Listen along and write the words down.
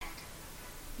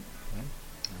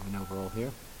we're all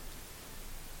here.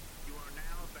 You are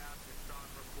now about to start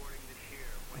recording the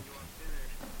share. When you are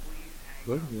finished, please hang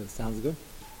Good? up. Yeah, sounds good?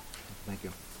 Thank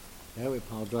you. Yeah, we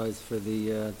apologize for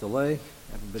the delay.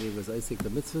 Everybody was Isaac the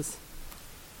mitzvahs.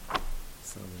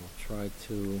 So we'll try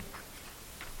to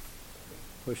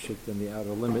push it in the outer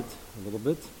limit a little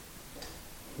bit.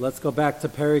 Let's go back to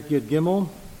Perek Yud Gimel.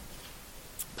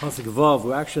 Pasuk Vav.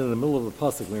 We're actually in the middle of the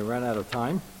pasuk. We ran out of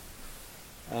time.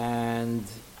 And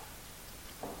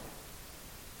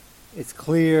it's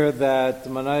clear that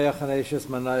Manayach and Eishes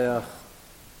Manayach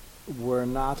were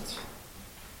not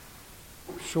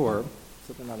sure,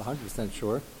 certainly not 100%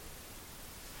 sure,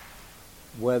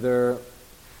 whether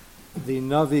the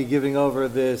Navi giving over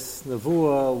this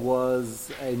Nevuah was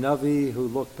a Navi who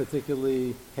looked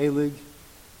particularly halig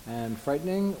and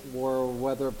frightening, or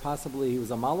whether possibly he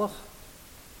was a Malach.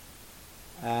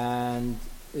 And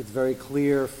it's very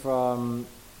clear from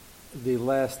the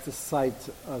last sight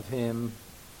of him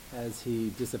as he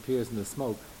disappears in the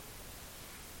smoke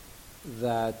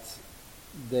that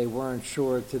they weren't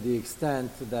sure, to the extent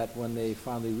that when they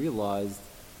finally realized,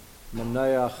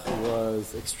 Manayach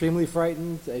was extremely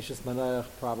frightened, Eishes Manayach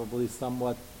probably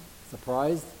somewhat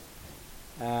surprised,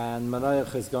 and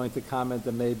Manayach is going to comment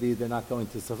that maybe they're not going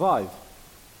to survive.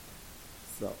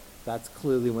 So that's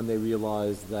clearly when they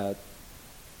realized that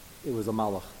it was a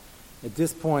Malach. At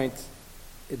this point,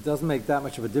 it doesn't make that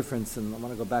much of a difference, and I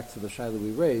want to go back to the shaila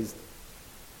we raised,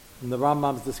 in the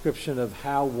Rambam's description of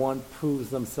how one proves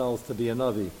themselves to be a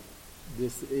Navi.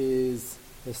 This is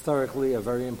historically a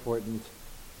very important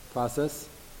process.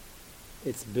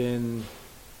 It's been,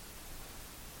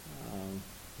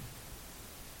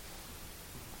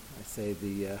 we say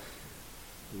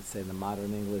in the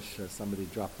modern English, somebody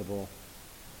dropped the ball.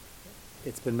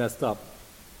 It's been messed up,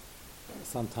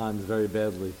 sometimes very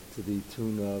badly, to the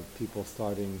tune of people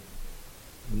starting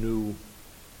new,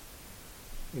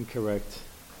 incorrect,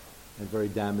 and very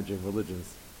damaging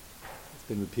religions. It's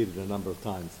been repeated a number of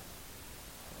times.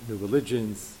 New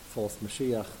religions, false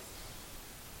Mashiach.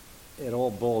 It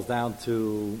all boils down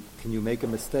to, can you make a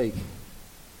mistake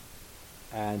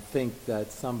and think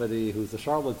that somebody who's a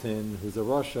charlatan, who's a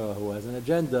Rasha, who has an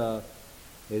agenda,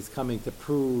 is coming to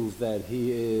prove that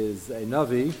he is a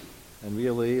Navi, and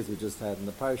really, as we just had in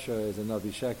the Parsha, is a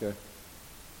Navi Sheker,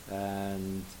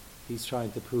 and he's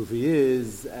trying to prove he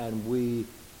is, and we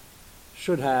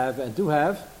should have, and do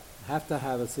have to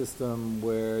have a system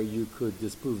where you could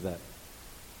disprove that.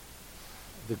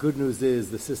 The good news is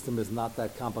the system is not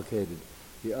that complicated.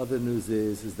 The other news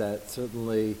is that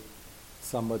certainly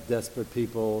somewhat desperate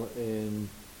people in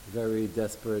very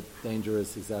desperate,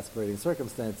 dangerous, exasperating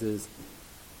circumstances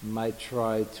might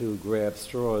try to grab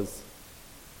straws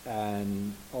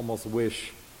and almost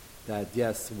wish that,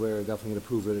 yes, we're definitely going to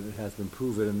prove it, it has been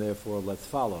proven, and therefore let's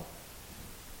follow.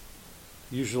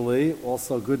 Usually,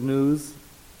 also good news,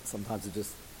 sometimes it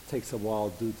just takes a while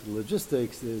due to the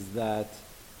logistics, is that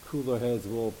cooler heads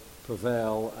will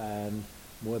prevail, and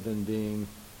more than being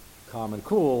calm and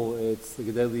cool, it's the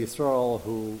Gedolei Yisrael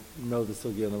who know the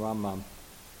Sugya and the Rambam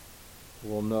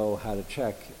will know how to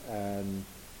check, and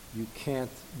you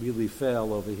can't really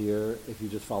fail over here if you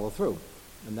just follow through.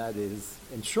 And that is,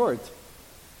 in short,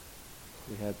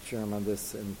 we had Sherm on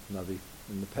this in Navi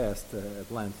in the past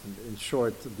at length. In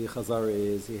short, the Chazara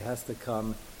is he has to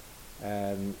come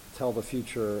and tell the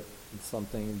future in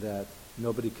something that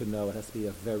nobody can know. It has to be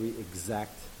a very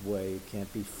exact way. It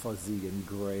can't be fuzzy and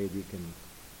gray. You can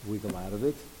wiggle out of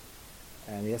it.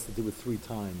 And he has to do it 3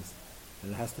 times.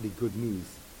 And it has to be good news.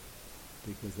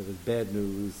 Because if it's bad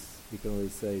news, you can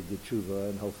always say did tshuva,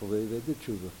 and hopefully they did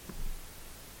tshuva.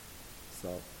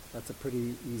 So that's a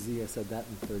pretty easy, I said that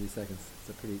in 30 seconds, it's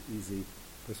a pretty easy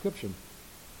prescription.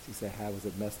 So you say, how was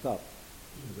it messed up?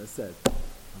 As I said,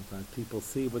 sometimes people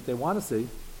see what they want to see,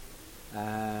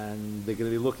 and they're going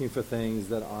to be looking for things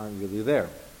that aren't really there.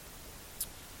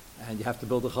 And you have to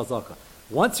build a chazakah.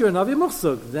 Once you're a Navi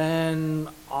Muhsuk, then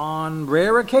on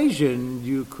rare occasion,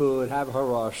 you could have a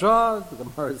Harashah, the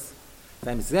Gemara's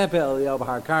famous example, Eliyahu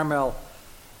Bahar Carmel,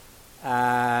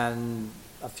 and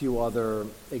a few other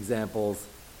examples.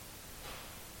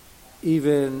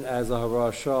 Even as a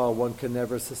Harashah, one can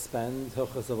never suspend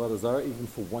Hilchos Avodah Zarah even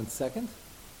for 1 second.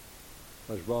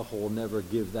 Baruch Baruch Hu will never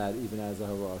give that even as a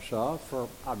Harashah for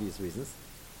obvious reasons.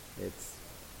 It's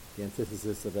the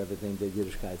antithesis of everything that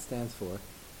Yiddishkeit stands for.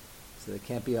 So it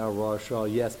can't be a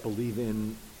Harashah, yes, believe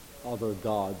in other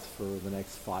gods for the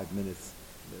next 5 minutes.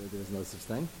 There's no such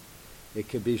thing. It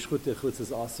could be Shchutei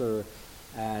Chutzes Aser,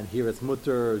 and here it's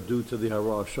mutter due to the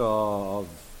Harashah of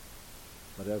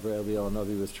whatever Eliyahu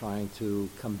Navi was trying to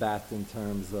combat in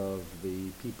terms of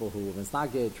the people who were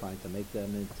misnaged, trying to make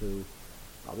them into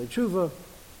Bali Tshuva.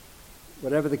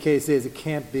 Whatever the case is, it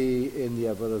can't be in the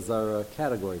Avodah Zarah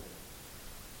category.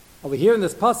 Over here in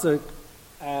this pasuk,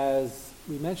 as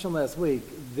we mentioned last week,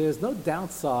 there's no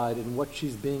downside in what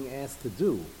she's being asked to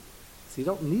do. So you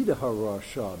don't need a hara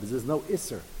shah because there's no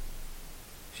isser.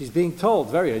 She's being told,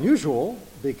 very unusual,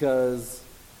 because,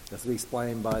 as we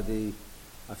explained by the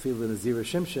Afil and Nazir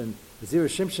Shimshon, Nazir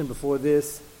Shimshon before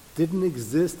this didn't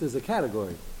exist as a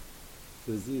category.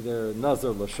 It was either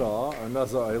Nazar Lashah or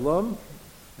Nazar Ilam,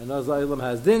 and Nazar Ilam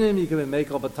has dinim, you can be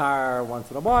make up a tar once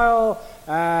in a while,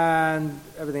 and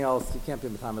everything else, you can't be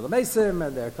Matami Lamesim,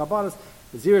 and they're Kabbalas.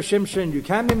 Nazir Shimshon, you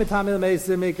can be Matami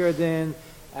Lamesim, Maker Din,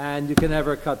 and you can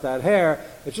never cut that hair.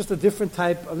 It's just a different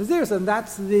type of Nazir, and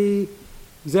that's the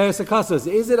Xeris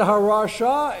Akasas. Is it a Hara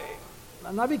Shah?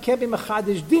 A Navi can't be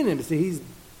Mechadish Dinim. See, he's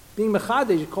being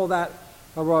Mechadish, you call that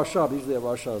Hara Shah. Usually a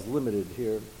Hara Shah is limited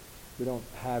here. We don't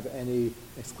have any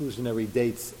exclusionary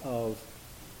dates of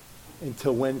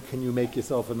until when can you make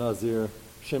yourself a Nazir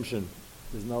Shimshon.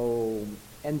 There's no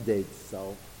end date,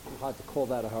 so it's hard to call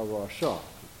that a Hara Shah.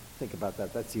 Think about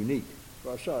that. That's unique.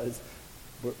 Hara Shah is,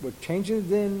 we're changing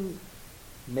it in,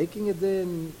 making it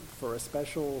in for a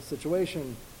special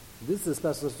situation. This is a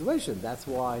special situation. That's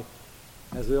why,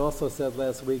 as we also said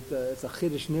last week, it's a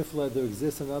Chiddush Nifla. There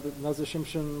exists another Nazir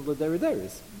Shimshon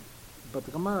L'Derideris. But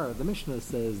the Gemara, the Mishnah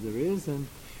says there is, and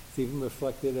it's even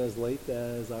reflected as late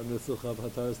as our Nusach of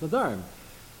Hataras Nadarim.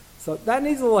 So that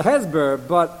needs a little hesber,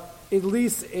 but at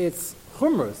least it's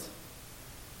chumras.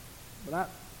 We're not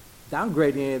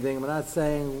downgrading anything. We're not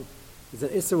saying it's an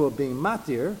Issa we're being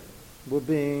matir. We're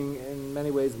being, in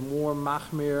many ways, more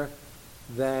machmir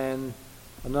than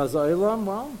a Nazar Ilam.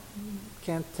 Well,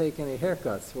 can't take any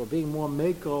haircuts. We're being more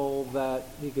makel that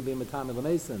he could be Matami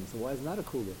Lamesim. So why isn't that a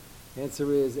cooler? The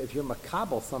answer is, if you're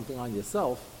makabel something on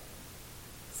yourself,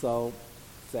 so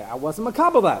say, I wasn't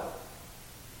makabel that.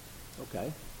 Okay,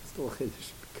 still a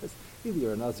chiddush, because either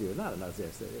you're a Nazir or not a Nazir.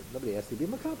 So nobody asked you to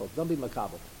be makabel. Don't be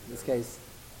makabel. In this case,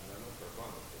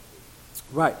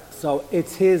 right. So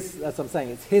it's his, that's what I'm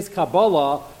saying, it's his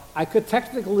Kabbalah. I could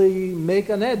technically make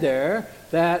an eder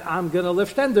that I'm going to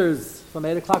lift tenders from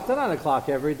 8 o'clock to 9 o'clock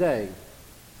every day.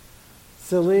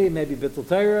 Silly, maybe Bittul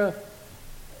Torah.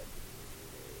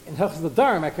 In Hilchos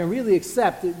Nadarim, I can really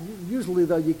accept it. Usually,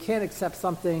 though, you can't accept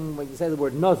something when you say the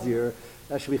word Nazir,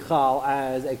 that should be chal,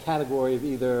 as a category of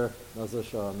either Nazir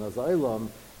Shah or Nazir Ilam,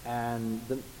 and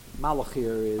the Malach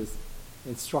here is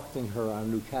instructing her on a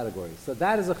new category. So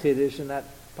that is a chiddush, and that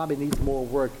probably needs more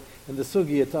work in the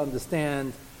sugya to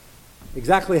understand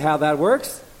exactly how that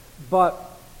works.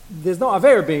 But there's no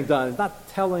aver being done. It's not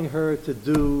telling her to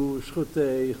do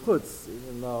shchutei chutz,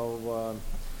 even though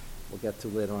we'll get to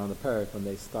later on in the parak when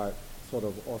they start sort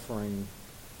of offering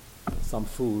some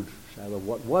food.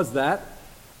 What was that?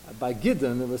 By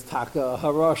Gideon, it was taka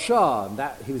hara shah.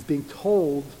 That he was being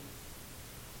told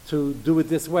to do it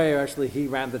this way. Or actually, he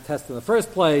ran the test in the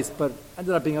first place, but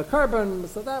ended up being a carbon.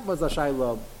 So that was a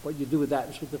shayla. What you do with that?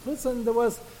 And there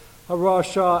was hara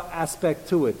shah aspect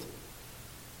to it.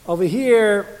 Over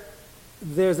here,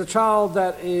 there's a child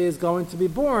that is going to be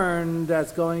born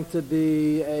that's going to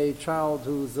be a child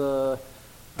who's a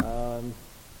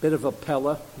bit of a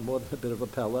pella, more than a bit of a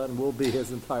pella, and will be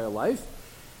his entire life.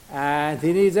 And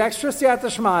he needs extra siyata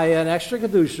shmaya and extra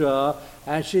kedusha,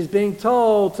 and she's being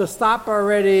told to stop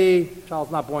already. Child's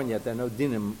not born yet. There are no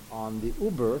dinim on the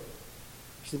uber.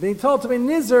 She's being told to be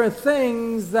nizer in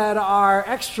things that are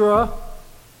extra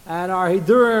and are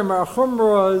hidurim, are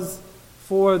chumras,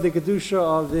 for the kedusha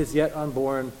of this yet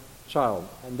unborn child.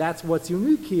 And that's what's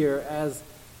unique here as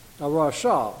a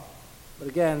Rashah. But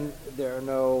again, there are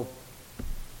no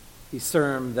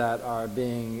Yisurim that are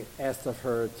being asked of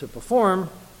her to perform,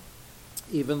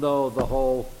 even though the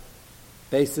whole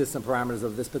basis and parameters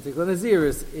of this particular Nazir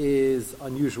is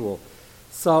unusual.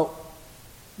 So,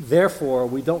 therefore,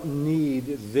 we don't need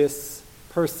this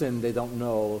person they don't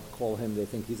know, call him, they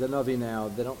think he's a Navi now,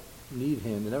 they don't need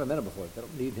him, they never met him before, they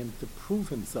don't need him to prove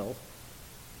himself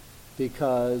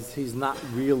because he's not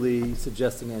really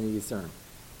suggesting any Yisurim.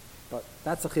 But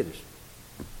that's a Chiddush.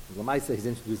 Lamaisa, he's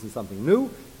introducing something new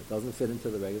that doesn't fit into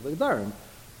the regular Gedarim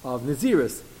of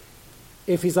Naziris.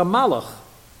 If he's a Malach,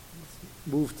 let's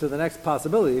move to the next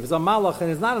possibility. If he's a Malach and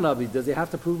he's not a Navi, does he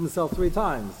have to prove himself 3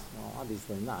 times? Well,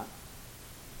 obviously not.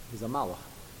 He's a Malach.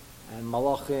 And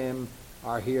Malachim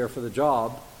are here for the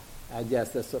job. And yes,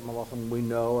 there's certain malachim we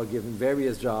know are given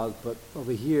various jobs, but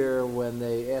over here, when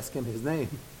they ask him his name,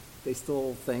 they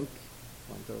still think,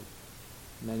 according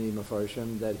to many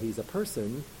Mefarshim, that he's a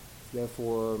person.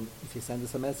 Therefore, if you send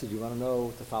us a message, you want to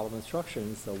know to follow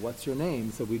instructions, so what's your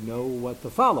name, so we know what to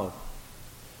follow.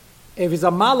 If he's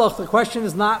a malach, the question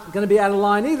is not going to be out of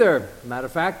line either. Matter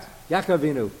of fact, Yaakov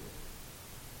Avinu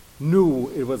knew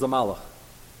it was a malach.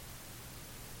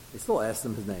 He still asked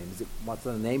him his name. What's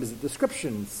the name? Is it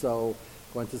description? So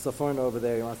going to Sephorna over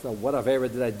there, he wants to know, what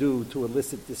avera did I do to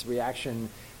elicit this reaction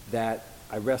that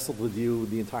I wrestled with you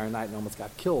the entire night and almost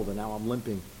got killed, and now I'm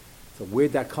limping. So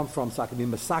where'd that come from so I can be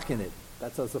masakin it?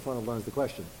 That's how Sephorna learns the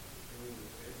question.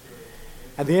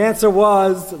 And the answer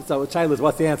was, so Shiloh,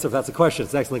 what's the answer if that's a question?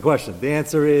 It's an excellent question. The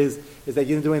answer is that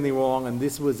you didn't do anything wrong, and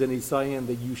this was an Isayan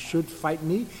that you should fight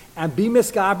me and be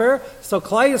miskaber. So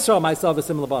Klai Yisrael, myself, is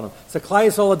similar bottom. So Klai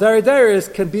Yisrael,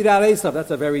 Adari can beat out Esav.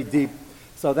 That's a very deep,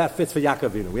 so that fits for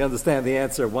Yaakov Avinu. We understand the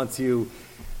answer once you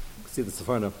see the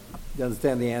Sephorna. You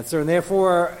understand the answer, and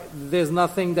therefore there's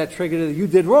nothing that triggered it. You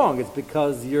did wrong. It's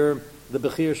because you're the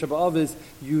Bechir Shabbat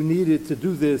you needed to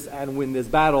do this and win this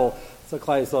battle. So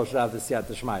Klai Yisrael should have the Siyat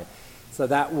D'Shmaya. So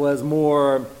that was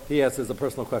more, he asks as a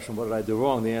personal question, what did I do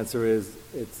wrong? The answer is,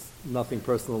 it's nothing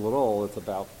personal at all. It's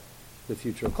about the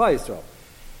future of Klai Yisrael.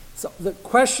 So the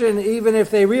question, even if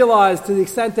they realize, to the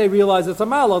extent they realize it's a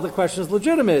malach, the question is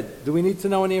legitimate. Do we need to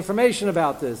know any information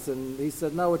about this? And he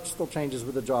said, no, it still changes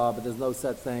with the job, but there's no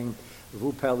set thing,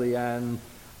 Vupeli, and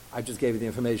I just gave you the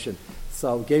information.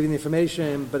 So gave you the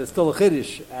information, but it's still a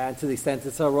chiddush, and to the extent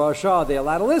it's a Rosh Hashanah, they're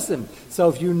allowed to listen. So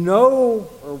if you know,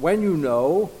 or when you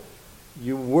know,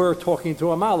 you were talking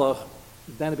to a malach,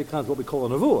 then it becomes what we call a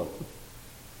nevuah.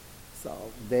 So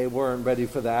they weren't ready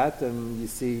for that, and you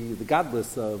see the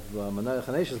godless of Manoach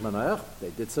and Eshes Manoach, they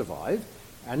did survive,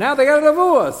 and now they got a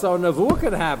nevuah. So a nevuah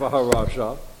can have a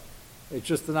harasha. It's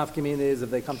just enough communities if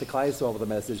they come to Klai Yisrael with a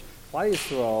message. Klai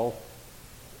Yisrael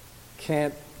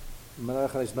can't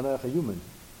Manoach and Eshes Manoach a human.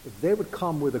 If they would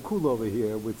come with a kula over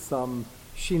here with some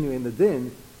shinu in the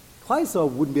din, Klai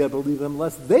Yisrael wouldn't be able to leave them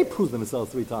unless they prove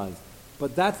themselves 3 times.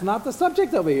 But that's not the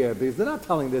subject over here, because they're not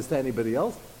telling this to anybody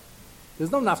else. There's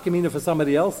no nafkamina for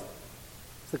somebody else. So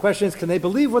the question is, can they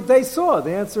believe what they saw?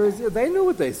 The answer is, they knew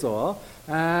what they saw,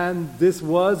 and this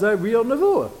was a real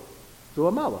nevuah to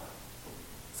a malach.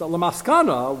 So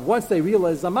lamaskana, once they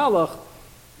realize a malach,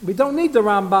 we don't need the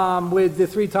Rambam with the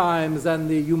 3 times and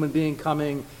the human being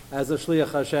coming as a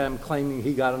shliach Hashem claiming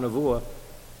he got a nevuah.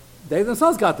 They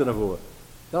themselves got the nevuah.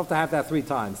 They don't have to have that 3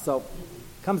 times. So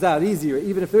it comes out easier,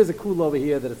 even if there's a kula over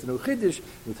here that it's a new chiddush,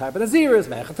 new type of naziris,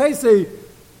 mechatesi.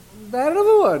 They had a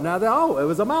nevuah. Now it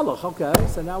was a malach. Okay,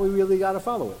 so now we really got to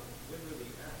follow it.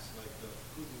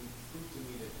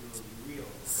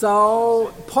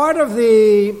 So part of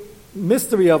the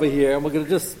mystery over here, and we're going to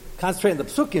just concentrate on the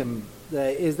psukim,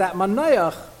 is that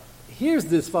Manoach hears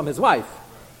this from his wife.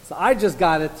 So I just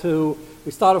got it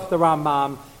we started with the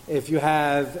Rambam. If you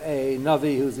have a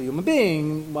Navi who's a human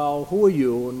being, well, who are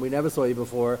you? And we never saw you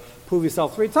before. Prove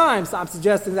yourself 3 times. So I'm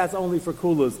suggesting that's only for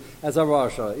kulas as a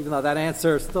rasha, even though that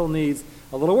answer still needs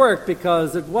a little work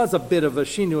because it was a bit of a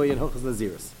shinui in Hilchos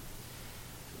Naziris.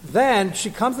 Then she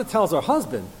comes and tells her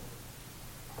husband,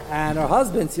 and her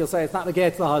husband, she'll say it's not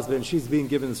negated to the husband, she's being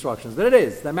given instructions, but it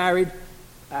is. They're married,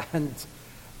 and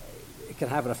it can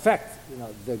have an effect.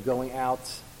 They're going out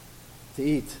to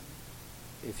eat.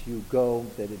 If you go,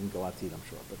 they didn't go out to eat, I'm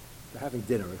sure, but they're having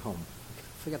dinner at home.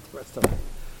 Forget the rest of it.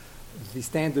 The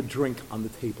standard drink on the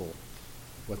table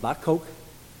was not Coke,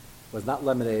 was not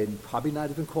lemonade, probably not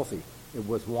even coffee. It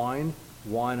was wine,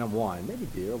 and wine. Maybe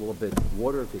beer, a little bit,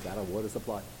 water if you got a water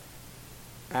supply.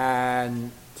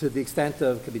 And to the extent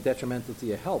of it could be detrimental to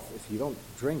your health, if you don't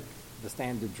drink the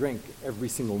standard drink every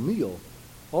single meal,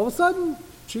 all of a sudden,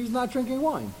 she's not drinking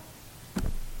wine.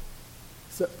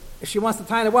 So she wants to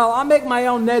tie it, well, I'll make my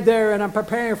own neder and I'm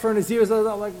preparing for Nazir.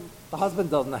 Like, the husband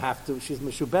doesn't have to. She's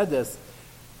Meshubedes.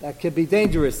 That could be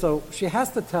dangerous. So she has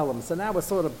to tell him. So now we're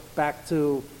sort of back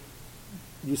to,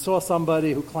 you saw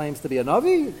somebody who claims to be a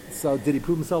Navi, so did he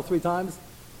prove himself 3 times?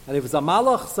 And if it's a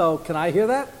Malach, so can I hear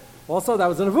that? Also, that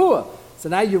was a Nevuah. So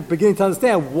now you're beginning to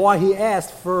understand why he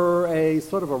asked for a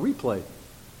sort of a replay.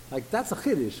 Like, that's a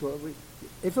Chiddush.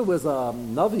 If it was a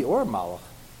Navi or a Malach,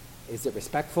 is it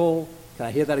respectful? Can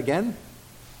I hear that again?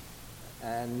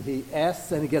 And he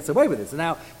asks and he gets away with it. So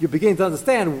now you're beginning to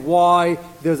understand why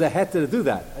there's a heta to do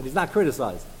that. And he's not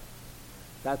criticized.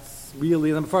 That's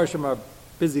really, the Mepharshim are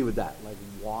busy with that. Like,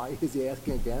 why is he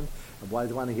asking again? And why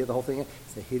does he want to hear the whole thing?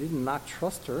 So he did not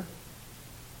trust her.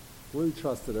 Really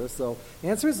trusted her. So the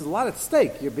answer is, there's a lot at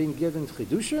stake. You're being given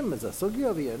chidushim, as a sugi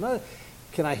over here. No,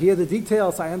 can I hear the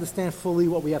details? I understand fully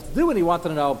what we have to do. And he wanted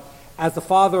to know, as the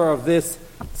father of this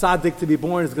tzaddik to be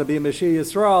born is going to be a Mashiach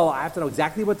Yisrael, I have to know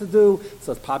exactly what to do,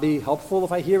 so it's probably helpful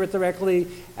if I hear it directly.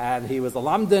 And he was a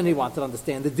lamdan, he wanted to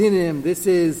understand the dinim. This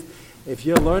is, if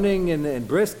you're learning in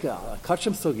Brisk,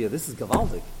 Kachem Sugya, this is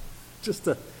Gavaldik. Just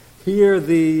to hear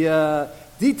the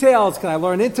details? Can I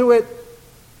learn into it?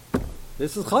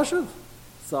 This is chashuv.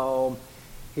 So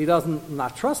he doesn't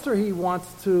not trust her. He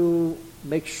wants to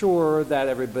make sure that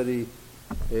everybody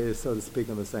is, so to speak,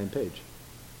 on the same page.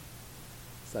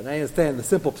 So I understand the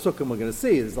simple psukim we're going to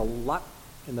see. There's a lot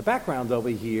in the background over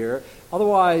here.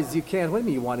 Otherwise, you can't. What do you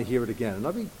mean you want to hear it again?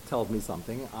 Nobody tells me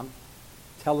something. I'm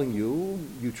telling you,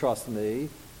 you trust me.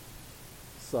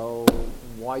 So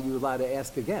why are you allowed to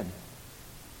ask again?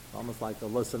 It's almost like the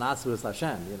Lo Sanasu es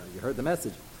Hashem. You heard the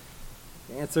message.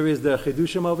 The answer is the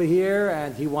chidushim over here,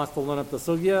 and he wants to learn up the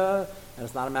sugya. And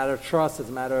it's not a matter of trust. It's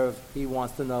a matter of he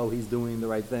wants to know he's doing the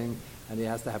right thing, and he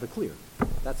has to have it clear.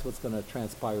 That's what's going to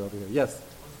transpire over here. Yes. One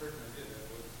certain idea that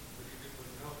what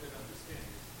you now can understand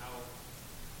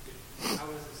is how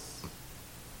is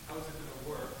it going to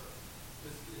work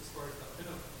as far as the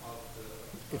pinnacle of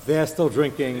the... If they're still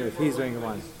drinking, if he's drinking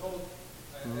wine. He's told,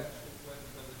 when the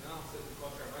Nal says the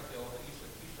Kosher Makil, the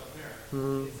Isha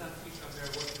Mer, it's not Isha Mer,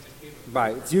 what's in the cave of the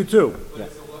Right, it's you too. But Yeah.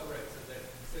 it's a what, right? So that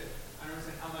he said, I don't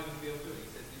understand, how am I going to be able to do it? He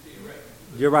said, you're right.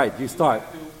 You're right, you start.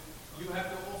 You have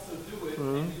to also do it,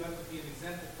 and you have to be an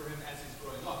example for him as he's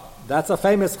growing up. That's a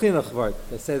famous chinuch word.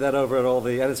 They say that over at all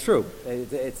the, and it's true.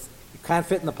 It's it can't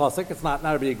fit in the pasuk. It's not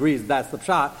everybody agrees that's the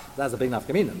pshat. That's a big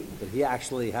nafkamina. But he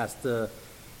actually has to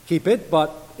keep it,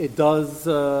 but it does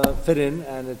fit in,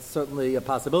 and it's certainly a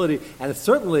possibility, and it's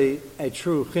certainly a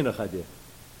true chinuch idea.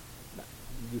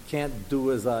 You can't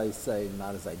do as I say,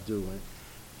 not as I do. And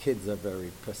kids are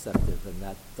very perceptive, and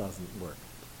that doesn't work.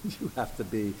 You have to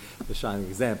be the shining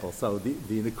example. So the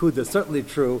Nakuda is certainly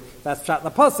true. That's pshat in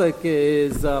the pasuk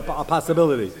is a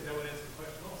possibility. So that would answer the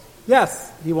question also.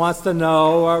 Yes, he wants to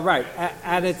know, right,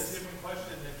 and It's it's, a different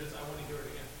question than just, I want to hear it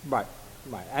again.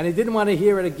 right, and he didn't want to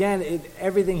hear it again.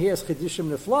 Everything here is chidushim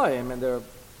neflaim, and they're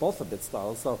both a bit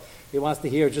style, so he wants to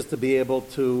hear just to be able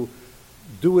to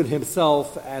do it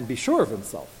himself and be sure of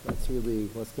himself. That's really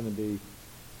what's going to be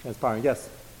transpiring. Yes?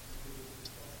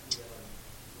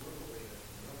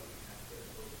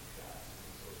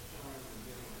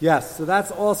 Yes, so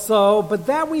that's also, but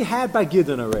that we had by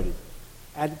Gideon already.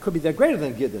 And it could be they're greater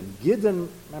than Gideon. Gideon,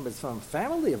 remember, it's from a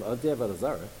family of Odeh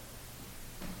Vodazara.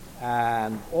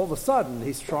 And all of a sudden,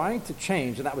 he's trying to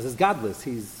change, and that was his godless.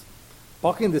 He's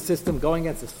bucking the system, going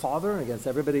against his father and against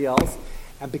everybody else.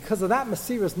 And because of that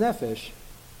Mesiras Nefesh,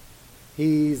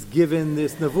 he's given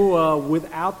this Nevuah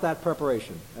without that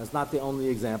preparation. That's not the only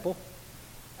example.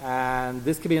 And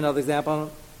this could be another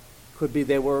example. Could be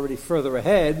they were already further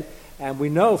ahead. And we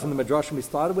know from the Midrashim we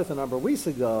started with a number of weeks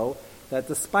ago that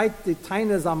despite the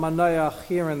tainas amanoyach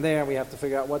here and there, we have to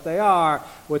figure out what they are,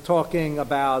 we're talking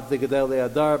about the Gedolei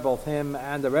Adar, both him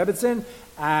and the Rebbetzin,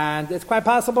 and it's quite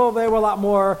possible they were a lot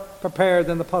more prepared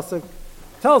than the Pasuk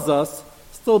tells us.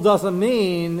 Still doesn't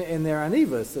mean in their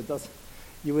anivus, it doesn't.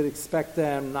 You would expect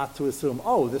them not to assume,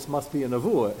 oh, this must be a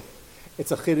Nevuah.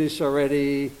 It's a Chiddush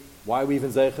already. Why are we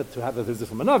even zeichet to have a visit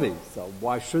from a Navi? So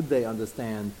why should they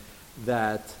understand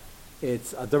that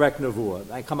it's a direct nevuah?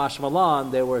 And Kamash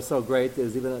Malan, they were so great,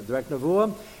 there's even a direct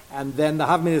nevuah. And then the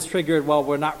Havmin is triggered, well,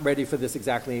 we're not ready for this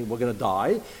exactly, we're going to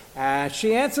die. And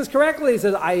she answers correctly,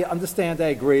 says, I understand, I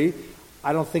agree.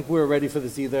 I don't think we're ready for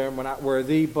this either, and we're not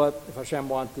worthy, but if Hashem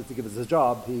wanted to give us a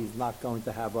job, he's not going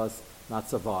to have us not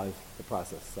survive the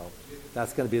process. So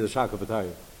that's going to be the Shaka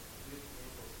V'Tayah.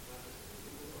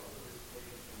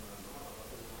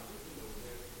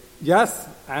 Yes,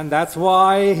 and that's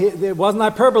why it wasn't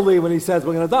hyperbole when he says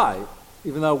we're going to die,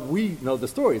 even though we know the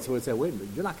story. So we'd say, wait a minute,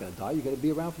 you're not going to die. You're going to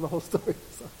be around for the whole story.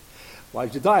 So why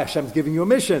did you die? Hashem's giving you a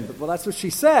mission. Well, that's what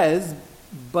she says,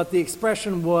 but the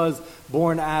expression was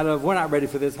born out of, we're not ready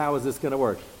for this. How is this going to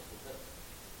work?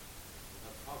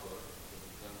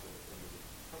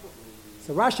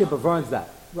 So Rashi bevarns that.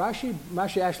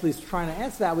 Rashi actually is trying to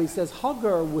answer that. Where he says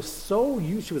Hagar was so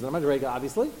used, she was a Madrega,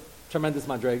 obviously, tremendous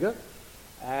Madrega,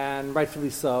 and rightfully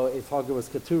so. If Hagar was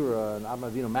Keturah and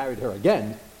Avraham Avinu married her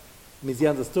again, it means he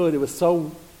understood it was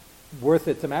so worth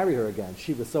it to marry her again.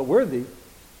 She was so worthy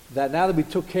that now that we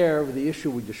took care of the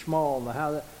issue with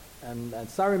Yishmael and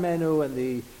Sarimenu and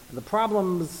the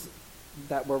problems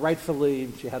that were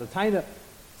rightfully, she had a taina,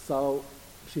 so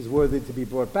she's worthy to be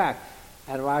brought back.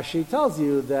 And Rashi tells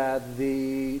you that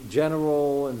the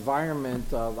general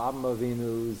environment of Avraham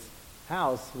Avinu's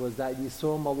house was that you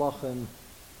saw Malachim,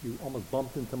 you almost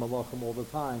bumped into Malachim all the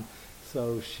time,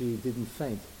 so she didn't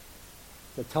faint.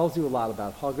 That tells you a lot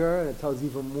about Hagar, and it tells you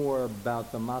even more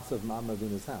about the matzah of Avraham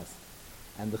Avinu's house.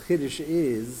 And the Chiddush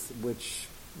is, which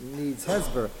needs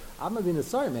Hezber, Avraham Avinu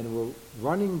Sarimenu were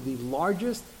running the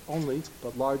largest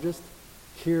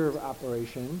kiruv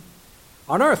operation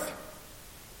on earth.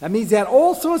 That means they had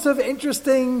all sorts of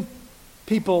interesting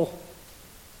people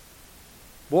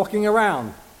walking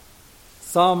around,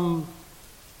 some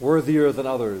worthier than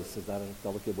others. Is that a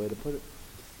delicate way to put it?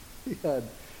 He had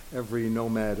every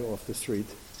nomad off the street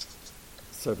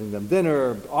serving them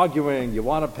dinner, arguing, you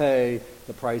want to pay,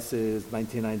 the price is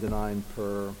 $19.99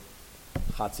 per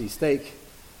chatzi steak.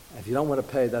 If you don't want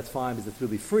to pay, that's fine because it's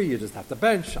really free, you just have to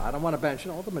bench. I don't want to bench,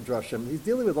 all the midrashim. He's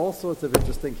dealing with all sorts of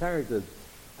interesting characters.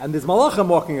 And there's malachim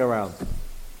walking around.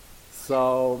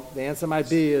 So the answer might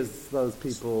be is those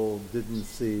people didn't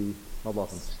see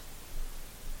malachim.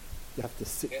 You have to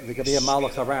see, there could be a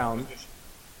malach around,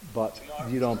 but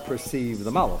you don't perceive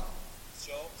the malach.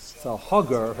 So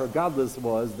Hagar, her godless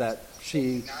was that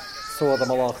she saw the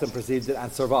malach and perceived it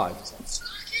and survived.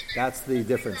 That's the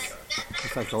difference.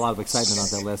 Looks like a lot of excitement on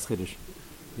that last chiddush.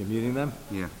 You're muting them?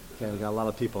 Yeah. Okay, we got a lot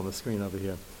of people on the screen over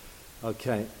here.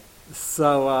 Okay,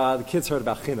 so the kids heard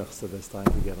about chinuch, so there's time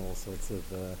to get all sorts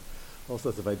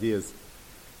of ideas.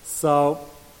 So,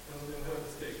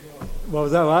 what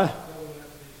was that? What?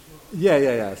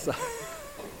 Yeah. So,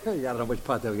 I don't know which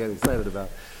part they were getting excited about.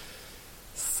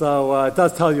 So it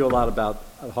does tell you a lot about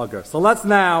Hagar. So let's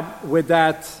now, with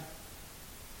that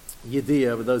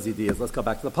yediyah, with those yediyahs, let's go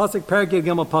back to the pasuk. Perek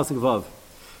Gimel pasuk Vav.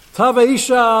 Tava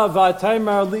isha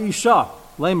v'ataymer liisha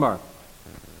lemar.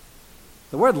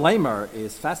 The word lemar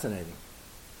is fascinating.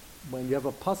 When you have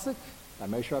a pasuk by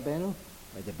Moshe Rabbeinu,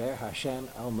 V'daber Hashem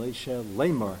el Moshe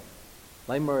lemar.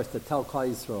 Lemar is to tell Klal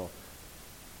Yisrael.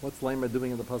 What's lemar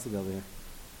doing in the pasuk over here?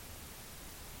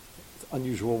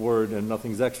 Unusual word and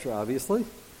nothing's extra, obviously.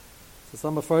 So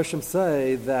some of Farshim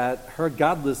say that her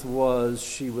godless was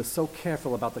she was so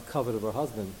careful about the covet of her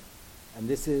husband. And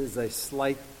this is a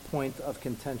slight point of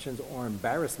contention or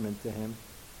embarrassment to him.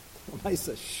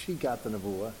 Maisa, she got the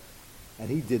nevuah and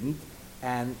he didn't.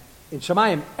 And in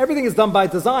Shemayim, everything is done by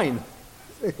design.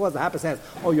 It wasn't happenstance.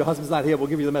 Oh, your husband's not here, we'll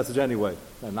give you the message anyway.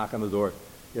 And knock on the door.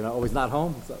 Oh, he's not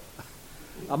home. So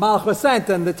a malach was sent,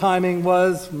 and the timing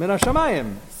was min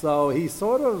hashamayim. So he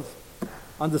sort of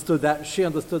understood that. She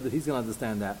understood that he's going to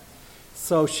understand that.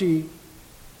 So she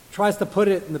tries to put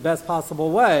it in the best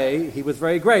possible way. He was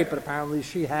very great, but apparently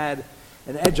she had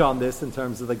an edge on this in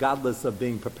terms of the godless of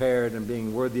being prepared and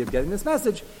being worthy of getting this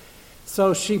message.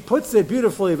 So she puts it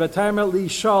beautifully. V'taymer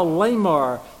liisha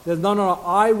lemar. No,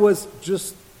 I was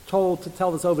just told to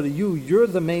tell this over to you. You're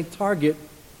the main target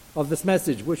of this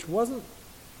message, which wasn't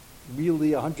really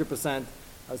 100%,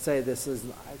 I would say this is,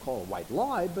 I call it a white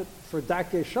lie, but for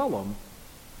Darkei Shalom,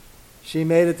 she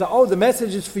made it to, the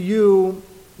message is for you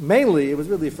mainly, it was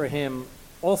really for him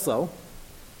also,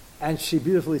 and she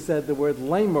beautifully said the word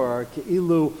lemar,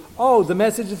 ke'ilu, the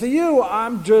message is for you,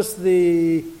 I'm just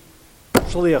the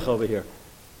shaliach over here.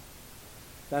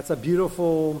 That's a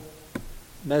beautiful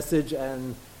message,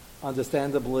 and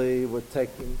understandably, we're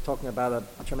talking about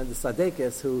a tremendous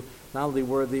tzaddikus who not only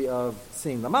worthy of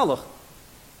seeing the malach,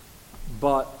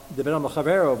 but the Ben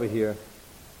Chaver over here,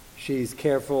 she's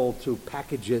careful to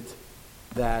package it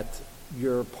that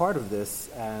you're part of this,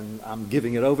 and I'm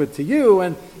giving it over to you.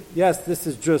 And yes, this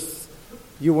is just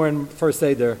you were in first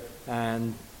Seder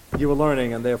and you were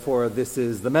learning, and therefore this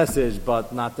is the message,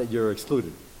 but not that you're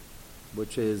excluded,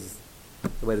 which is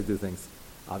the way to do things,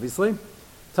 obviously.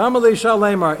 Tamali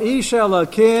shalemar isha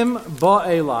lakim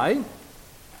ba'elai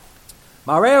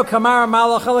mareo kamar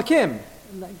malach alakim.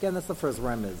 Again, that's the first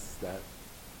remez that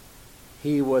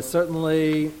he was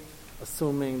certainly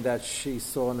assuming that she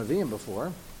saw Nevi'im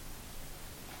before.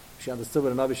 She understood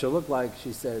what a Navi should look like.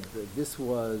 She said that this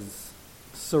was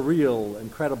surreal,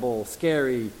 incredible,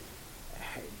 scary.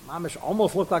 Mamish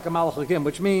almost looked like a malach alakim,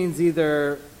 which means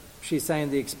either she's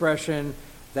saying the expression,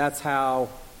 that's how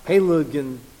Halug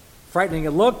and frightening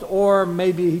it looked, or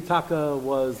maybe Hitaka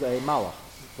was a malach,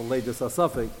 the latest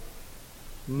asafik.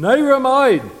 Neira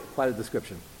ma'id, quite a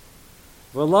description.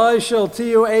 V'lai shel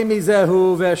tiyu emi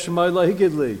zehu v'shmai la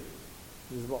higidli.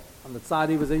 On the side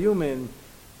he was a human,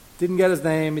 didn't get his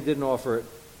name, he didn't offer it,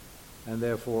 and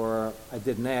therefore I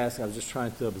didn't ask, I was just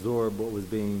trying to absorb what was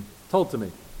being told to me.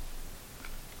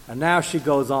 And now she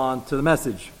goes on to the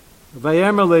message.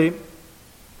 Vayemerli,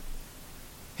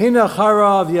 hina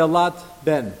charav yalat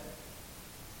ben.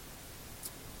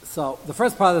 So the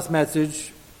first part of this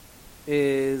message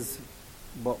is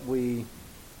what we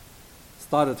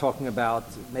started talking about.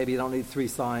 Maybe you don't need 3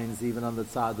 signs, even on the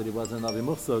tzad that he wasn't an Avi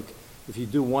Muchzuk. If you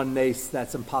do one nace,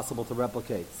 that's impossible to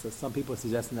replicate. So some people are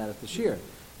suggesting that at the shir.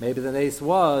 Maybe the nace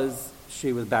was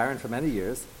she was barren for many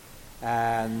years,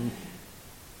 and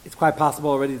it's quite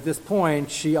possible already at this point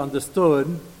she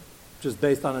understood, just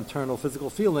based on internal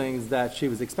physical feelings, that she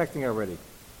was expecting already.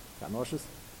 Got nauseous?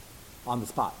 On the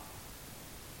spot.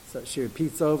 So she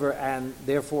repeats over, and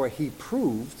therefore he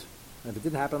proved And if it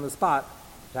didn't happen on the spot,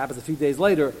 if it happens a few days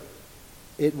later,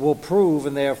 it will prove,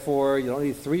 and therefore you don't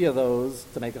need 3 of those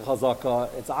to make a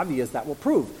chazakah. It's obvious that will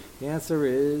prove. The answer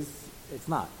is it's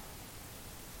not,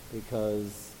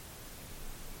 because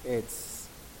it's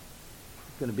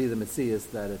going to be the Metzias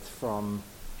that it's from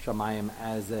Shamayim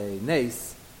as a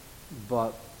nace,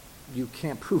 but you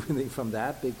can't prove anything from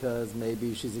that because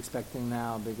maybe she's expecting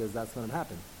now because that's going to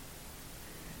happen.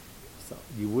 So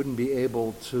you wouldn't be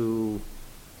able to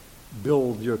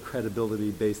build your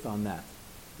credibility based on that.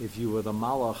 If you were the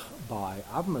Malach by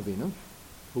Avram Avinu,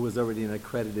 who was already an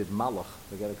accredited Malach,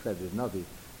 they got accredited Navi.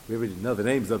 We already know the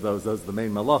names of those are the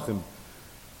main Malachim.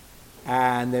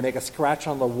 And they make a scratch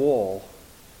on the wall,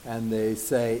 and they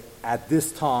say, at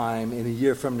this time, in a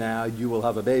year from now, you will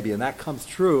have a baby. And that comes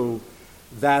true.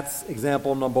 That's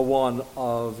example number 1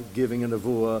 of giving a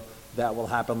nevuah that will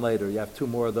happen later. You have 2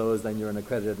 more of those, then you're an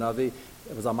accredited Navi.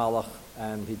 It was a Malach,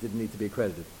 and he didn't need to be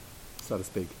accredited, so to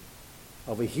speak.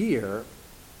 Over here,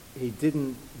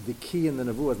 the key in the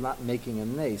nevuah is not making a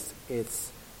nace,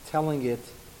 it's telling it,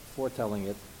 foretelling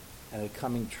it, and it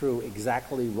coming true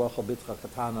exactly Rachel Bitcha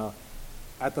Katana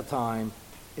at the time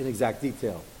in exact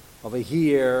detail. Over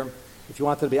here, if you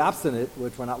wanted to be obstinate,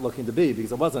 which we're not looking to be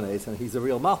because it was an ace and he's a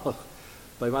real malach,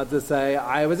 but you wanted to say,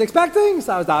 I was expecting,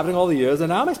 so I was davening all the years and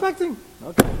now I'm expecting.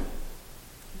 Okay.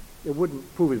 It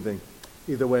wouldn't prove anything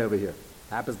either way over here.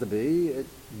 Happens to be, it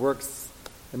works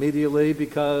immediately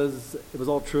because it was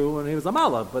all true and he was a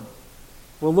malach, but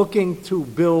we're looking to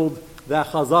build that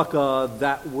chazakah,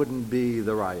 that wouldn't be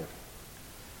the raya.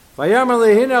 Now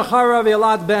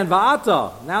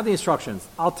the instructions.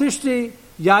 Al tishti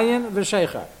yayin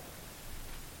v'shecher.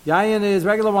 Yayin is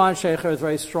regular wine, shecher is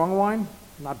very strong wine,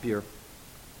 not beer.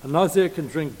 A nazir can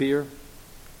drink beer.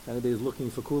 Anybody is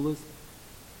looking for coolers?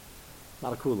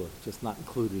 Not a cooler, just not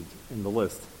included in the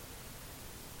list.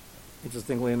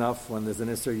 Interestingly enough, when there's an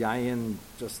Isser Yayin,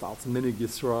 just starts Minig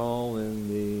Yisrael in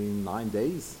the 9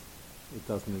 days, it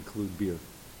doesn't include beer.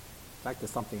 The fact that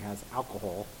something has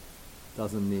alcohol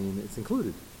doesn't mean it's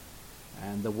included.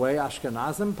 And the way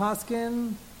Ashkenazim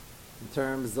paskin, in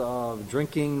terms of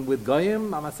drinking with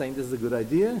Goyim, I'm not saying this is a good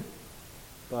idea,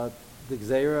 but the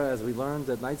Gzeira, as we learned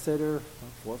at Night Seder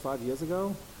 4 or 5 years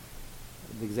ago,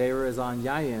 the Gzeira is on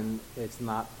Yayin, it's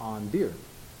not on beer.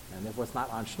 And therefore it's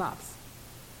not on Schnapps.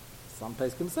 Some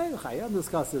place can say, the Chayyim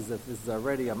discusses if this is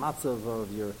already a matzav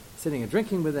of you're sitting and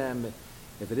drinking with them,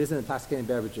 if it isn't a intoxicating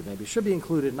beverage, it maybe should be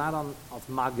included, not on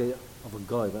maga of a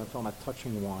goy. We're not talking about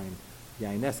touching wine,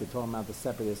 yaines. We're talking about the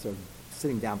separatists or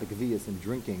sitting down b'kavias and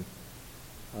drinking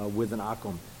with an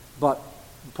akum. But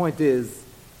the point is,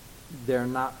 they're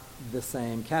not the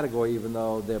same category, even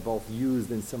though they're both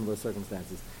used in similar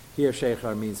circumstances. Here,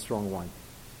 sheikhar means strong wine.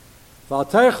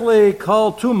 V'alterchli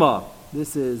kol tuma.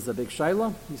 This is a big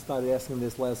shaila. We started asking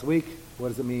this last week. What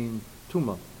does it mean,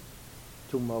 tuma?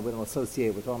 Tuma, we don't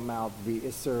associate. We're talking about the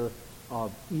isser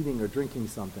of eating or drinking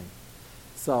something.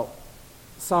 So,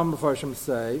 some Mepharshim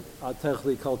say,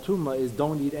 Techli kol tuma is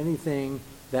don't eat anything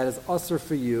that is usser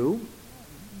for you.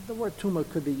 The word tuma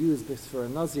could be used for a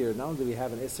nazir. Not only do we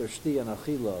have an isser shti and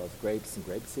achila of grapes and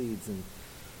grape seeds and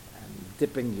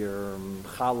dipping your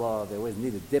challah. They always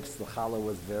needed dips. The challah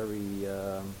was very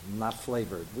not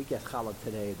flavored. We get challah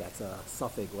today that's a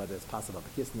suffix, whether it's possible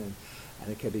pakistan,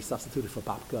 and it can be substituted for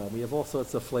babka. We have all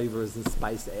sorts of flavors and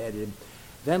spice added.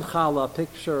 Then challah,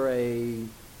 picture a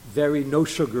very no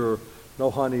sugar,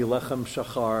 no honey, lechem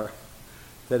shachar.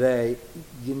 Today,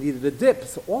 you needed a dip.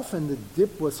 So often the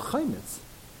dip was chaymitz.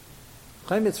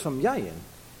 Chaymitz from yayin.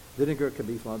 Vinegar could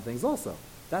be from other things also.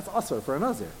 That's asur for a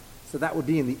nazir. So that would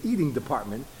be in the eating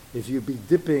department if you'd be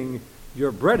dipping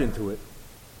your bread into it.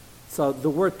 So the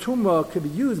word tuma could be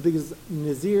used because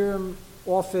Nazirim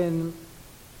often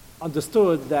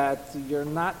understood that you're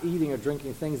not eating or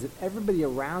drinking things that everybody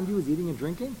around you is eating and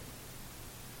drinking.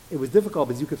 It was difficult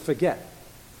because you could forget.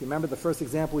 You remember the first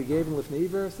example we gave in Lifnei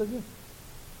Iver, Sivya?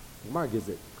 Gemara gives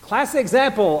it. Classic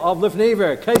example of Lifnei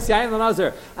Iver, Kais Yayin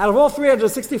Nazir. Out of all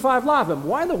 365 lavim,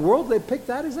 why in the world they picked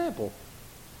that example?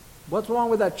 What's wrong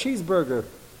with that cheeseburger?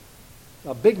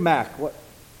 A Big Mac? What?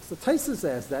 So Taisus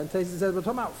asked that, and Taisus says, we're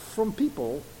talking about from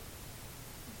people.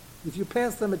 If you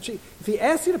pass them if he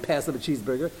asks you to pass them a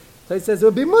cheeseburger, Taisus says it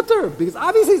would be mutter, because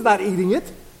obviously he's not eating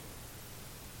it.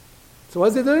 So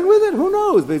what's he doing with it? Who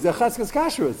knows? But he's a chaskas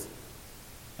kashrus.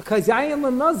 A kazayin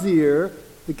l'nazir,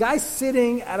 the guy's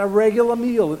sitting at a regular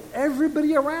meal, and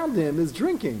everybody around him is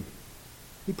drinking.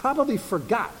 He probably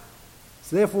forgot.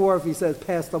 So therefore, if he says,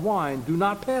 pass the wine, do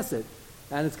not pass it,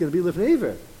 and it's going to be Lifnei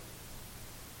Iver.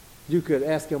 You could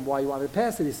ask him why you wanted to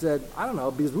pass it. He said, I don't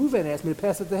know, because Reuven asked me to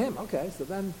pass it to him. Okay, so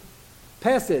then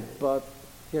pass it, but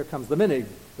here comes the minig.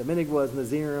 The minig was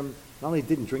Nazirim not only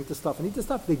didn't drink the stuff and eat the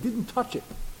stuff, they didn't touch it.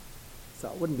 So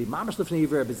it wouldn't be mamash lifnei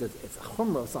iver because it's a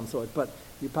chumrah of some sort. But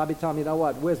you probably tell me, you know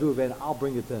what? Where's Reuven? I'll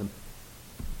bring it to him.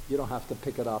 You don't have to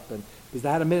pick it up, and because they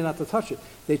had a minute not to touch it.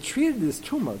 They treated it as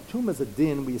tumah. Tumah is a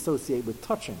din we associate with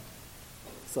touching.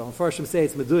 So when Farshim say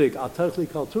it's meduik, al tochli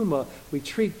kol tumah, we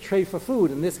treat tray for food.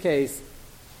 In this case,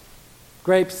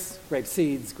 grapes, grape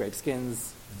seeds, grape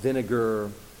skins,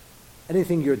 vinegar,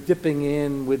 anything you're dipping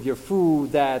in with your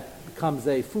food that becomes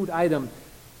a food item.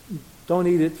 Don't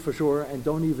eat it for sure, and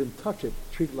don't even touch it.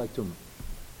 Treat it like tumah.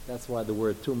 That's why the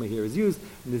word tumah here is used.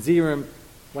 Nazirim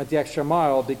went the extra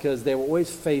mile because they were always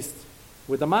faced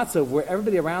with the matzah where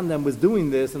everybody around them was doing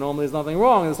this, and normally there's nothing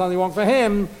wrong. There's nothing wrong for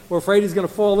him. We're afraid he's going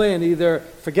to fall in, either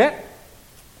forget,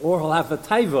 or he'll have a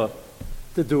taiva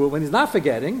to do it when he's not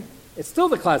forgetting. It's still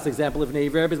the classic example of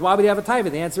Neiver, because why would he have a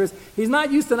taiva? The answer is he's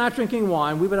not used to not drinking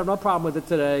wine. We would have no problem with it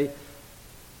today.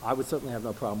 I would certainly have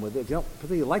no problem with it. If you don't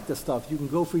particularly like this stuff, you can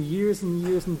go for years and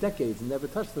years and decades and never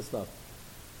touch the stuff.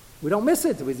 We don't miss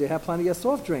it because you have plenty of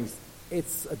soft drinks.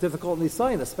 It's a difficult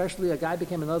nisayon, especially a guy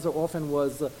became a nazir often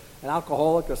was an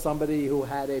alcoholic or somebody who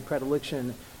had a predilection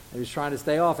and he was trying to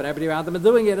stay off, and everybody around them is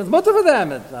doing it. It's mutter for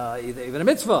them, even a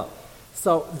mitzvah.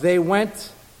 So they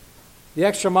went the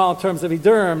extra mile in terms of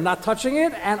Idurim, not touching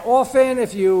it, and often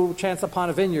if you chance upon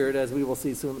a vineyard, as we will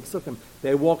see soon in the Pesukim,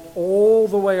 they walked all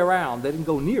the way around. They didn't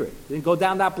go near it. They didn't go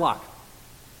down that block.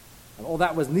 And all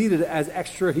that was needed as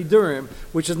extra Hidurim,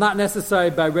 which is not necessary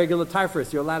by regular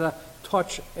typhus. You're allowed to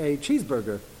touch a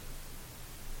cheeseburger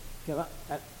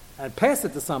and pass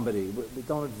it to somebody. We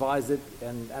don't advise it,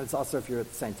 and it's also if you're at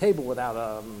the same table without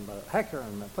a hecker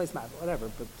and a placemat, whatever.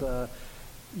 But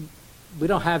we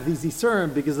don't have these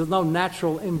Yisurim because there's no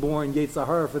natural inborn Yetzer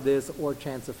Hara for this or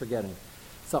chance of forgetting.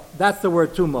 So that's the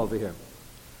word tumah over here.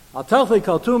 Al telchli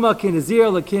kol tumah ki nazir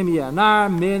lakim yanar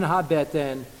min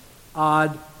habeten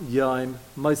ad yom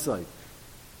mosai.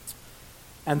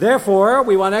 And therefore,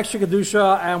 we want extra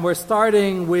Kedusha, and we're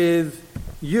starting with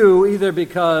you, either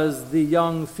because the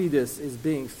young fetus is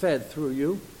being fed through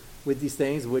you with these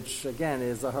things, which, again,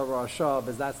 is a harashah,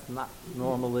 but that's not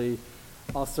normally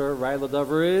Asr. Right,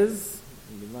 Ladavar is.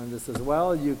 You learned this as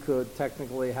well. You could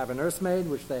technically have a nursemaid,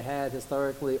 which they had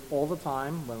historically all the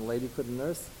time when a lady couldn't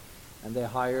nurse, and they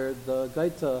hired the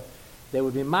gaita. They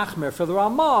would be machmer for the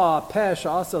Ramah, pesh,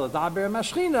 asel, adaber,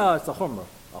 mashchina. It's a chumrah.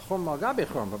 A chumrah, gabi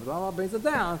chumrah. But the Ramah brings it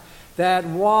down that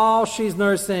while she's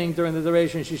nursing during the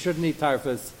duration, she shouldn't eat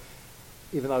typhus,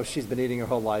 even though she's been eating her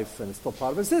whole life and it's still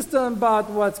part of her system. But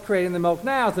what's creating the milk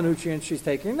now is the nutrients she's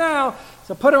taking now.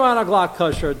 So put her on a glot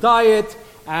kosher diet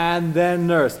and then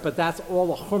nurse. But that's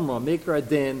all a chumrah. Make her a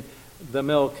din. The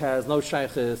milk has no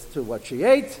shaykhis to what she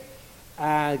ate.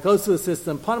 And it goes through the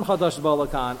system, panim chadash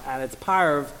balakan, and it's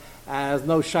parv, and has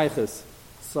no shaykhis.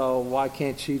 So why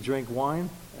can't she drink wine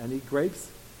and eat grapes?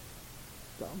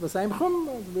 So the same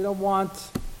chumrah. We don't want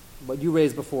what you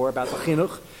raised before about the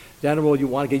chinuch. General, you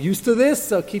want to get used to this,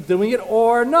 so keep doing it,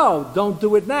 or no, don't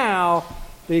do it now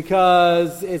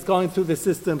because it's going through the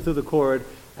system, through the cord,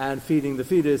 and feeding the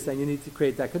fetus, and you need to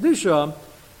create that kedusha.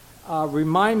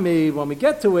 Remind me when we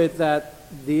get to it that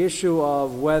the issue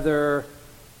of whether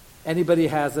anybody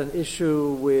has an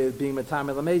issue with being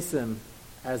matamei l'meisim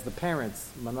as the parents,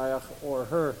 manayach or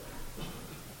her,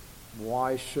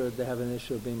 why should they have an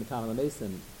issue of being matamei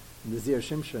l'meisim? Nazir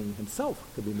Shimshon himself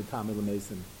could be matamei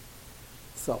l'meisim.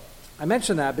 So I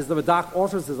mention that because the Radak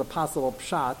offers as a possible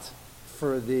pshat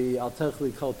for the al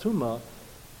techli kol tumah,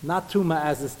 not tumah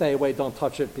as in stay away, don't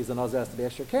touch it because the nazir has to be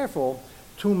extra careful.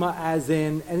 Tumah as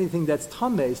in anything that's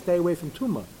tameh, stay away from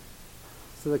tumah.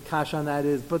 So the kash on that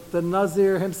is, but the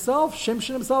nazir himself,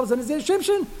 Shimshon himself, is a nazir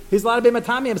Shimshon. He's allowed to be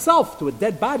matami himself to a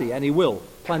dead body, and he will.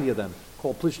 Plenty of them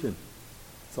called plishtim.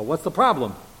 So what's the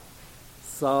problem?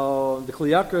 So the Kli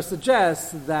Yakar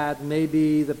suggests that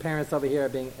maybe the parents over here are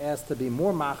being asked to be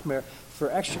more machmer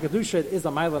for extra kedusha. It is a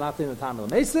ma'ila not in the time of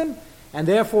the mason, and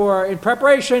therefore in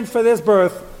preparation for this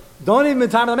birth, don't even in the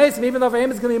time of the mason, even though for him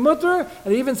it's going to be mutter.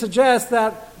 And he even suggests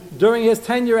that during his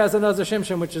tenure as a Nazir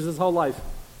Shimshon, which is his whole life,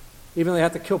 even though he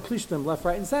had to kill plishtim left,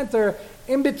 right, and center,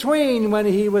 in between when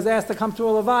he was asked to come to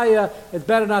a levaya, it's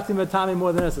better not to be matami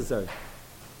more than necessary.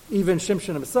 Even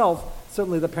Shimshon himself.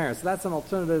 Certainly the parents. So that's an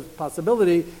alternative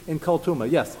possibility in Kol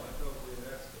Tumah. Yes?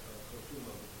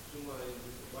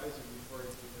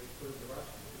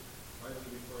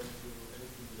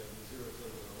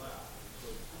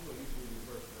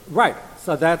 Right.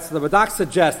 So that's the Radak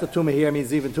suggests the Tumah here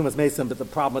means even Tumas Mason, but the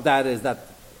problem with that is that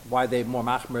why they more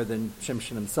machmer than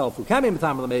Shimshon himself, who can be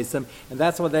Matam L'Mesim, and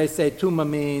that's why they say Tuma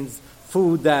means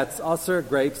food that's usher,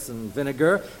 grapes and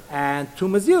vinegar, and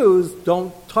Tuma's used,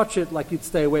 don't touch it like you'd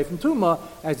stay away from Tuma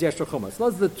as Yeshua Chumas. So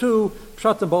those are the two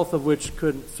pshatim, both of which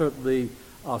could certainly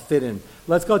fit in.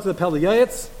 Let's go to the Pele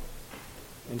Yayetz.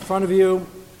 In front of you,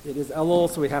 it is Elul,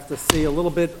 so we have to see a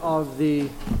little bit of the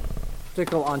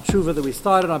article on Tshuva that we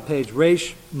started on page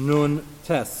Reish Nun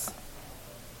Tes.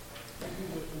 The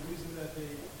reason that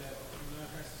Una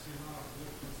has to see Malach with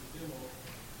the Gimel,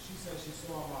 she says she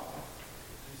saw Malach.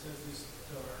 He says this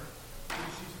to her.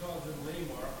 And she's called him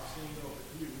Lamar, saying it over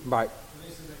to you. Right. And he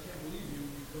says, I can't believe you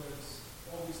because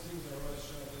all these things are Rosh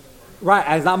Hashanah doesn't work. Right,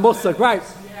 as I'm Musik, right.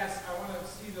 He asks, I want to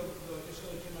see the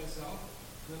Yisrael myself.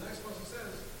 And the next person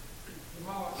says, the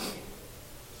Malach came.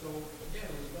 So again,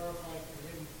 it was verified for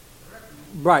him correctly.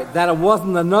 Right, that it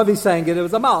wasn't the Navi saying it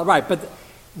was a Malach. Right, but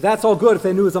that's all good if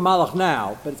they knew it was a Malach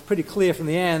now. But it's pretty clear from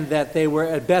the end that they were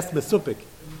at best Mesupik.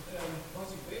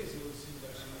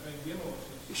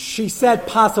 She said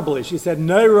possibly. She said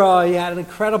Neira, he had an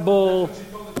incredible...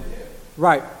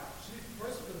 Right.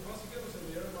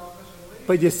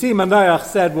 But you see, Manoach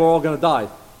said we're all going to die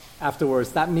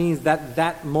afterwards. That means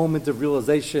that moment of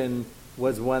realization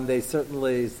was when they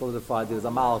certainly solidified there was a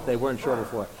Malach they weren't sure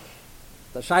before.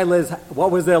 The Shaila is, what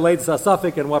was their latest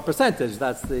Asafik and what percentage?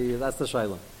 That's the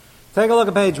Shaila. Take a look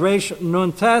at page Reish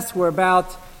Nun Tes. We're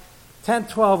about 10,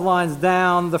 12 lines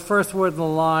down. The first word in the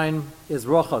line is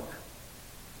Rochak.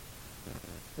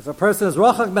 If a person is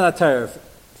Rochak ben HaTorah,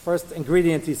 first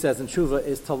ingredient, he says in Tshuva,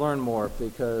 is to learn more,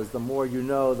 because the more you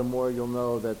know, the more you'll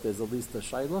know that there's at least a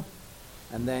Shaila.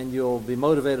 And then you'll be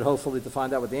motivated, hopefully, to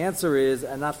find out what the answer is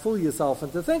and not fool yourself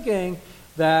into thinking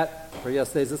that, for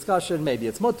yesterday's discussion, maybe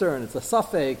it's mutter and it's a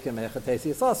safek, and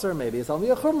maybe it's only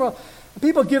a chumrah.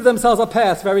 People give themselves a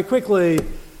pass very quickly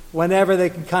whenever they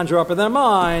can conjure up in their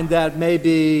mind that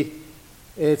maybe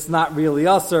it's not really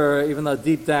usher, even though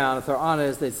deep down, if they're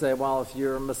honest, they say, well, if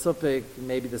you're masupik,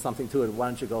 maybe there's something to it. Why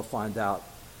don't you go find out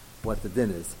what the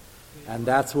din is? And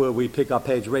that's where we pick up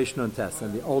page Reish Nun Tes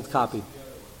in the old copy,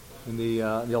 in the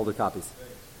older copies.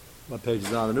 What page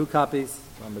is on the new copies?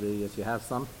 Somebody, if you have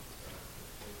some.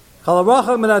 Chal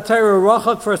Rochak min HaTorah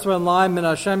Rochak, first one line, min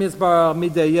Hashem Yisbarach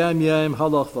midei yom yom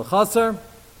haloch v'chaser,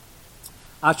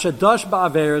 ashadosh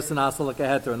ba'averis and asal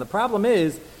l'keheter. And the problem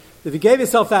is, if you gave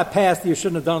yourself that pass that you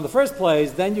shouldn't have done in the first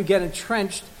place, then you get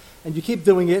entrenched and you keep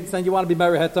doing it, then you want to be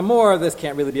Meriheta more. This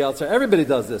can't really be elsewhere. Everybody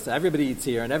does this. Everybody eats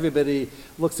here, and everybody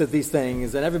looks at these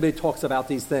things, and everybody talks about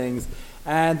these things.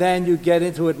 And then you get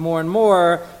into it more and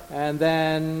more, and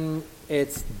then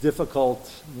it's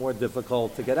more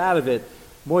difficult to get out of it.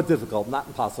 More difficult, not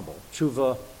impossible.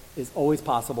 Tshuva is always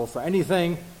possible for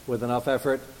anything with enough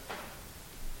effort.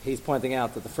 He's pointing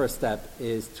out that the first step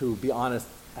is to be honest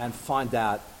and find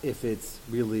out if it's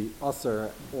really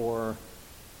usher, or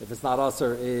if it's not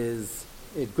usher, is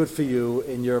it good for you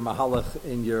in your mahalach,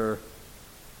 in your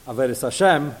Avodas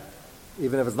Hashem,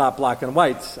 even if it's not black and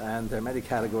white, and there are many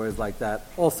categories like that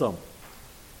also.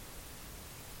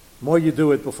 The more you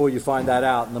do it before you find that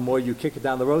out, and the more you kick it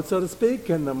down the road, so to speak,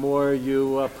 and the more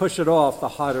you push it off, the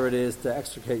harder it is to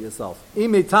extricate yourself.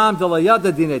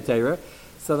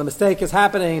 So the mistake is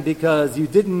happening because you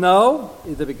didn't know,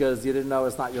 either because you didn't know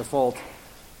it's not your fault,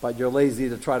 but you're lazy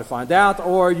to try to find out,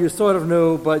 or you sort of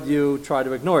knew, but you try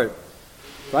to ignore it.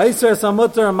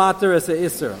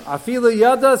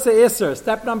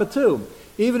 Step number 2.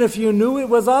 Even if you knew it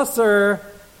was Asr,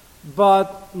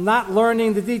 but not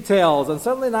learning the details, and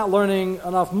certainly not learning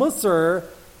enough Musr,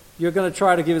 you're going to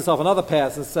try to give yourself another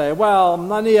pass and say, well,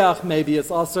 Naniach, maybe it's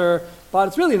Asr, but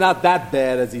it's really not that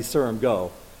bad as Yisurim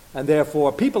go. And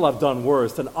therefore, people have done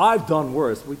worse, and I've done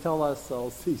worse. We tell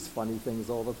ourselves these funny things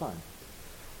all the time.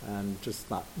 And just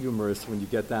not humorous when you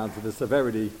get down to the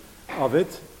severity of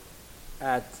it.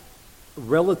 At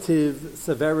relative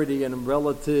severity and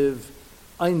relative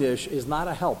einish is not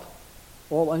a help.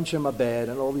 All Einshim are bad,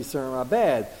 and all Yisurim are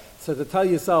bad. So to tell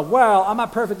yourself, well, I'm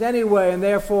not perfect anyway, and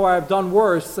therefore I've done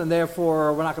worse, and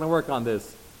therefore we're not going to work on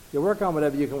this. You work on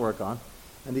whatever you can work on.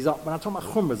 And these are, we're not talking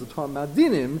about chumras, we're talking about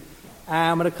dinim.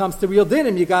 And when it comes to real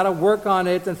dinim, you got to work on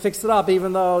it and fix it up,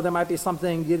 even though there might be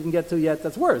something you didn't get to yet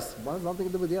that's worse. One has nothing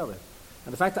to do with the other.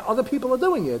 And the fact that other people are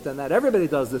doing it and that everybody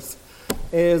does this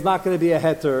is not going to be a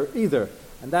heter either.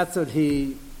 And that's what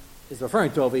he is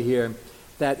referring to over here,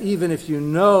 that even if you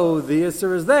know the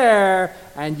Isser is there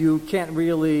and you can't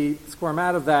really squirm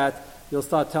out of that, you'll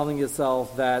start telling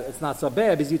yourself that it's not so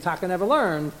bad because you never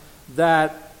learned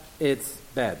that it's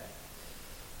bad.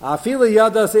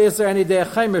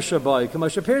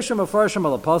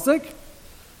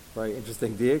 Very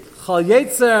interesting diak. Chal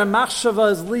yetzer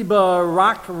machshavas liba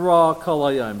rak ra kol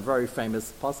hayom. Very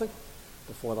famous pasuk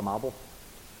before the Mabul.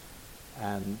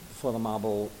 And before the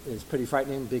Mabul is pretty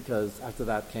frightening because after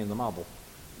that came the Mabul.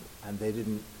 And they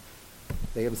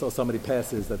gave themselves so many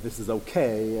passes that this is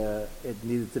okay. It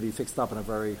needed to be fixed up in a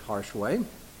very harsh way.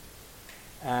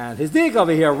 And his diak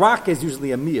over here, rak is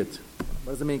usually a miyut.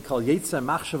 What does it mean? Kol yetzer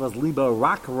machshavas liba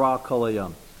rak ra kol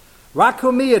hayom. Rak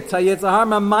hu miyut hayetzahar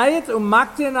mamayit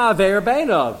umaktin aver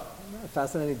beinov.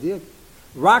 Fascinating diak.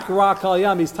 Rak ra kol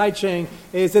hayom. He's teaching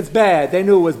is it's bad. They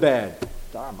knew it was bad.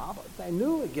 They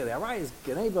knew it. Right, it's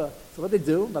Geneva. So what they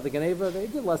do about the Geneva? They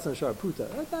did less than a short puta.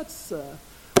 That's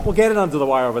we'll get it under the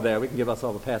wire over there. We can give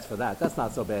ourselves a pass for that. That's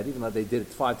not so bad, even though they did it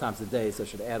 5 times a day, so it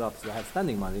should add up so they have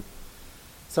spending money.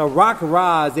 So Rak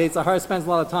Ra, Yitzhahar spends a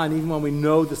lot of time, even when we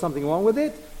know there's something wrong with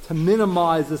it, to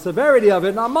minimize the severity of it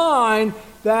in our mind,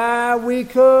 that we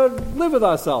could live with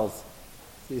ourselves.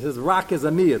 So he says Rak is a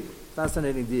miyut.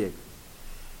 Fascinating diak.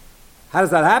 How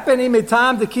does that happen? The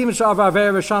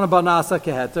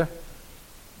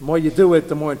more you do it,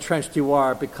 the more entrenched you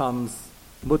are. It becomes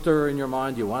mutter in your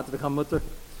mind. You want it to become mutter.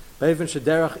 And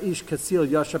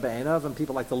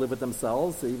people like to live with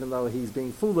themselves. Even though he's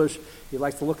being foolish, he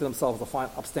likes to look at himself as a fine,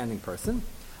 upstanding person.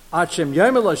 Then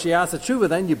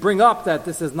you bring up that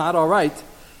this is not all right.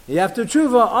 You have to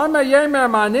tshuva.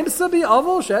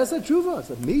 I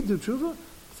said, me do tshuva?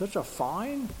 Such a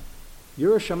fine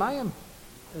Yireh Shamayim.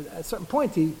 At a certain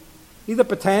point, he either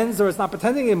pretends or is not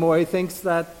pretending anymore. He thinks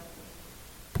that,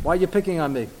 why are you picking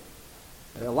on me?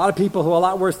 There are a lot of people who are a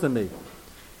lot worse than me.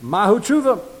 Mahu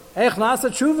tshuva. Ech nasa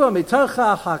tshuva.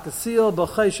 Mitocha hakasil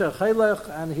b'chesha chelech.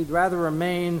 And he'd rather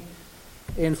remain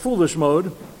in foolish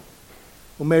mode.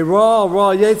 Umei ra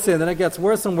yetzin. Then it gets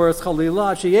worse and worse.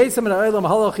 Chalila. She yetzim in ha'olam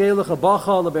halach yelech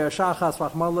habacha leber shachas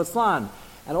v'achmal l'slan.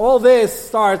 And all this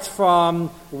starts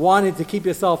from wanting to keep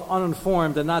yourself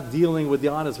uninformed and not dealing with the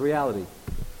honest reality.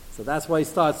 So that's why he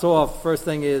starts off. First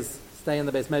thing is stay in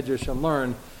the Beis Medrash and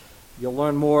learn. You'll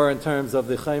learn more in terms of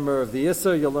the chaymer of the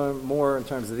Yisr. You'll learn more in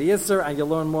terms of the Yisr, and you'll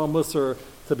learn more Musar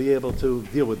to be able to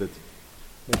deal with it.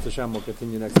 Mr. Hashem will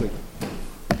continue next week.